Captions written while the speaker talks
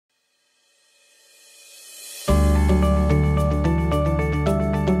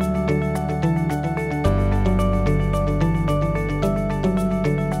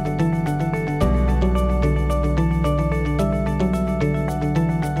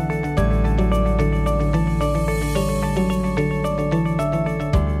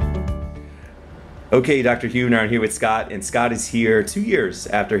Okay, Dr. Huebner, I'm here with Scott, and Scott is here 2 years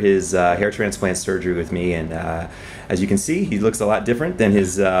after his hair transplant surgery with me, and as you can see, he looks a lot different than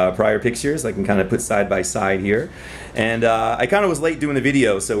his prior pictures. I can kind of put side by side here, and I kind of was late doing the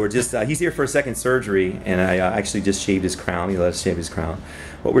video, so we're just, he's here for a second surgery, and I actually just shaved his crown. He let us shave his crown.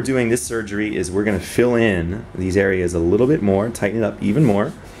 What we're doing this surgery is we're going to fill in these areas a little bit more, tighten it up even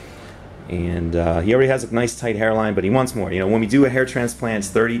more. And he already has a nice tight hairline, but he wants more. You know, when we do a hair transplant,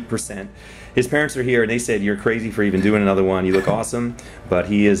 it's 30%. His parents are here, and they said, "You're crazy for even doing another one. You look awesome." But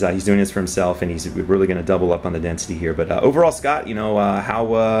he's doing this for himself, and he's really going to double up on the density here. But overall, Scott, you know,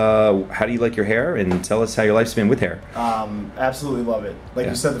 how do you like your hair? And tell us how your life's been with hair. Absolutely love it. Like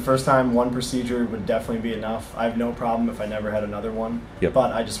you said, the first time, one procedure would definitely be enough. I have no problem if I never had another one. Yep.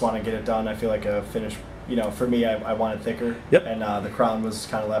 But I just want to get it done. I feel like a finished. You know, for me, I want it thicker, and the crown was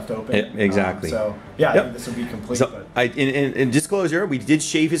kind of left open. Exactly. So, yeah, I think this would be complete. So, in disclosure, we did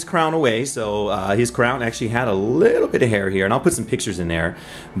shave his crown away, so his crown actually had a little bit of hair here, and I'll put some pictures in there,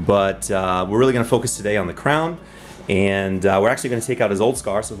 but we're really going to focus today on the crown, and we're actually going to take out his old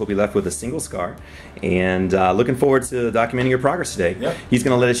scar, so he'll be left with a single scar, and looking forward to documenting your progress today. Yep. He's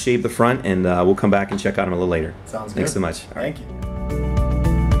going to let us shave the front, and we'll come back and check on him a little later. Sounds good. Thanks so much. Thank you.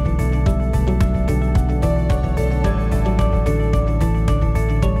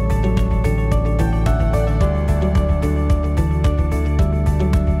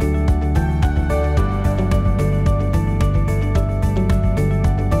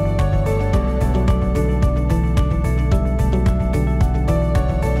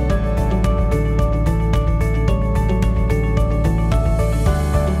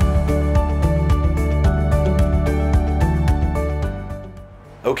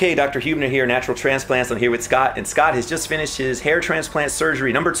 Okay, Dr. Huebner here, Natural Transplants. I'm here with Scott, and Scott has just finished his hair transplant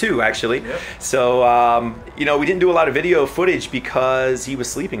surgery, number 2, actually. Yep. So, you know, we didn't do a lot of video footage because he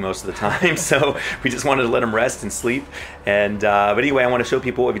was sleeping most of the time, so we just wanted to let him rest and sleep. And but anyway, I want to show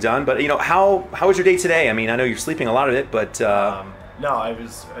people what we've done. But, you know, how was your day today? I mean, I know you're sleeping a lot of it, but... No, I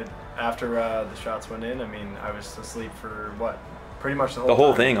was, after the shots went in, I mean, I was asleep for, what? Pretty much the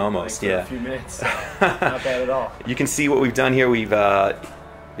whole thing, almost, yeah. A few minutes, so not bad at all. You can see what we've done here. We've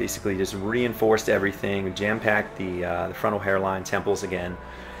basically just reinforced everything. We jam-packed the frontal hairline, temples again,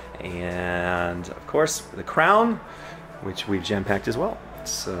 and of course the crown, which we've jam-packed as well.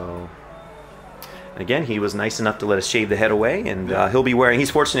 So again, he was nice enough to let us shave the head away, and he'll be wearing.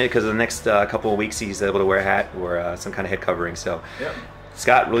 He's fortunate because the next couple of weeks he's able to wear a hat or some kind of head covering. So. Yep.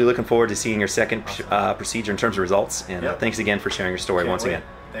 Scott, really looking forward to seeing your second procedure in terms of results, and thanks again for sharing your story once again.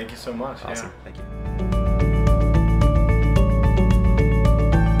 Thank you so much. Awesome. Thank you.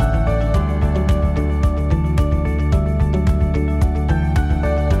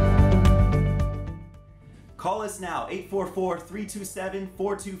 Call us now,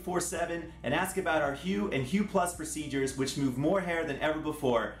 844-327-4247, and ask about our Hue and Hue Plus procedures, which move more hair than ever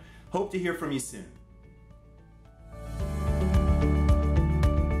before. Hope to hear from you soon.